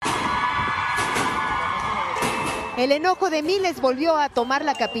El enojo de miles volvió a tomar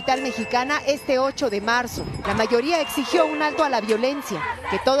la capital mexicana este 8 de marzo. La mayoría exigió un alto a la violencia,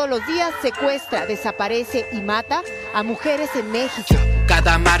 que todos los días secuestra, desaparece y mata a mujeres en México.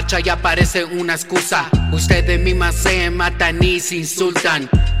 Cada marcha ya parece una excusa. Ustedes mismas se matan y se insultan.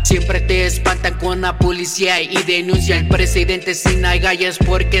 Siempre te espantan con la policía y denuncia al presidente sin agallas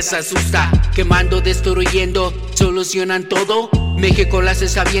porque se asusta. Quemando, destruyendo, solucionan todo. México las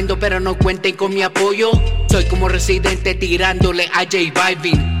está viendo pero no cuenten con mi apoyo. Soy como residente tirándole a J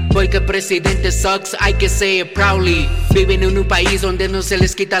Balvin, porque el presidente sucks, hay que say it proudly. Viven en un país donde no se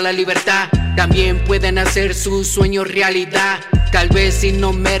les quita la libertad. También pueden hacer sus sueños realidad. Tal vez si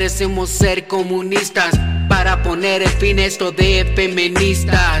no merecemos ser comunistas para poner el fin a esto de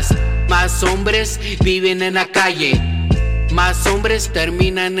feministas. Más hombres viven en la calle, más hombres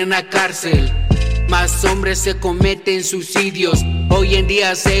terminan en la cárcel, más hombres se cometen suicidios. Hoy en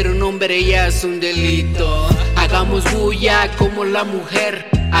día ser un hombre ya es un delito. Hagamos bulla como la mujer,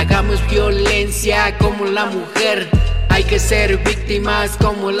 hagamos violencia como la mujer. Hay que ser víctimas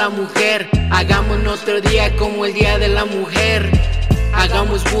como la mujer. Hagamos nuestro día como el día de la mujer.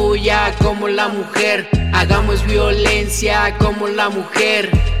 Hagamos bulla como la mujer, hagamos violencia como la mujer.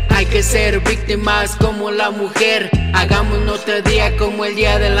 Hay que ser víctimas como la mujer. Hagamos nuestro día como el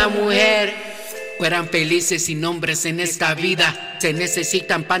día de la mujer. Fueran felices sin hombres en esta vida. Se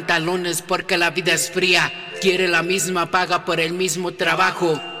necesitan pantalones porque la vida es fría. Quiere la misma paga por el mismo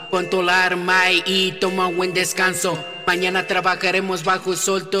trabajo. Ponte la arma y toma un buen descanso. Mañana trabajaremos bajo el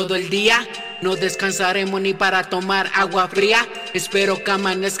sol todo el día. No descansaremos ni para tomar agua fría. Espero que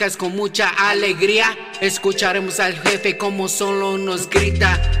amanezcas con mucha alegría. Escucharemos al jefe como solo nos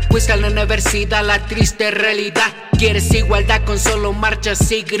grita. Busca en la universidad la triste realidad. Quieres igualdad con solo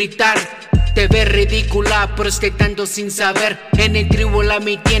marchas y gritar. Te ves ridícula prostetando sin saber. En el tribunal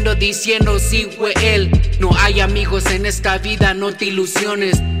mintiendo diciendo sí fue él. No hay amigos en esta vida, no te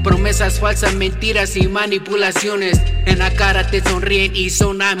ilusiones. Promesas falsas, mentiras y manipulaciones. En la cara te sonríen y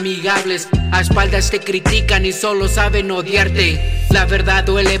son amigables. A espaldas te critican y solo saben odiarte. La verdad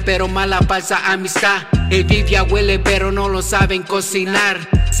duele pero mala falsa amistad. El Biblia huele pero no lo saben cocinar.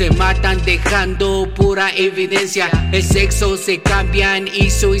 Se matan dejando pura evidencia. El sexo se cambian y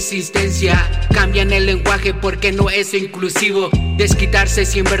su existencia. Cambian el lenguaje porque no es inclusivo. Desquitarse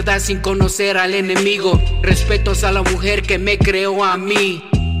sin verdad sin conocer al enemigo. Respetos a la mujer que me creó a mí.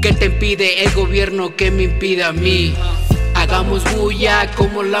 ¿Qué te impide el gobierno que me impide a mí? Hagamos bulla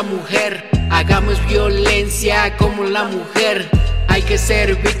como la mujer, hagamos violencia como la mujer. Hay que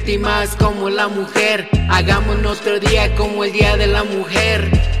ser víctimas como la mujer. Hagamos nuestro día como el día de la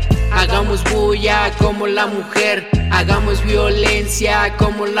mujer. Hagamos bulla como la mujer, hagamos violencia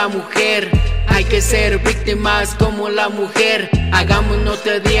como la mujer. Hay que ser víctimas como la mujer. Hagamos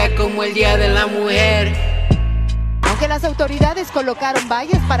nuestro día como el día de la mujer. Aunque las autoridades colocaron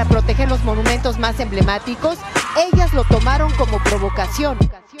vallas para proteger los monumentos más emblemáticos, ellas lo tomaron como provocación.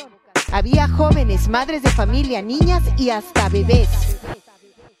 Había jóvenes, madres de familia, niñas y hasta bebés.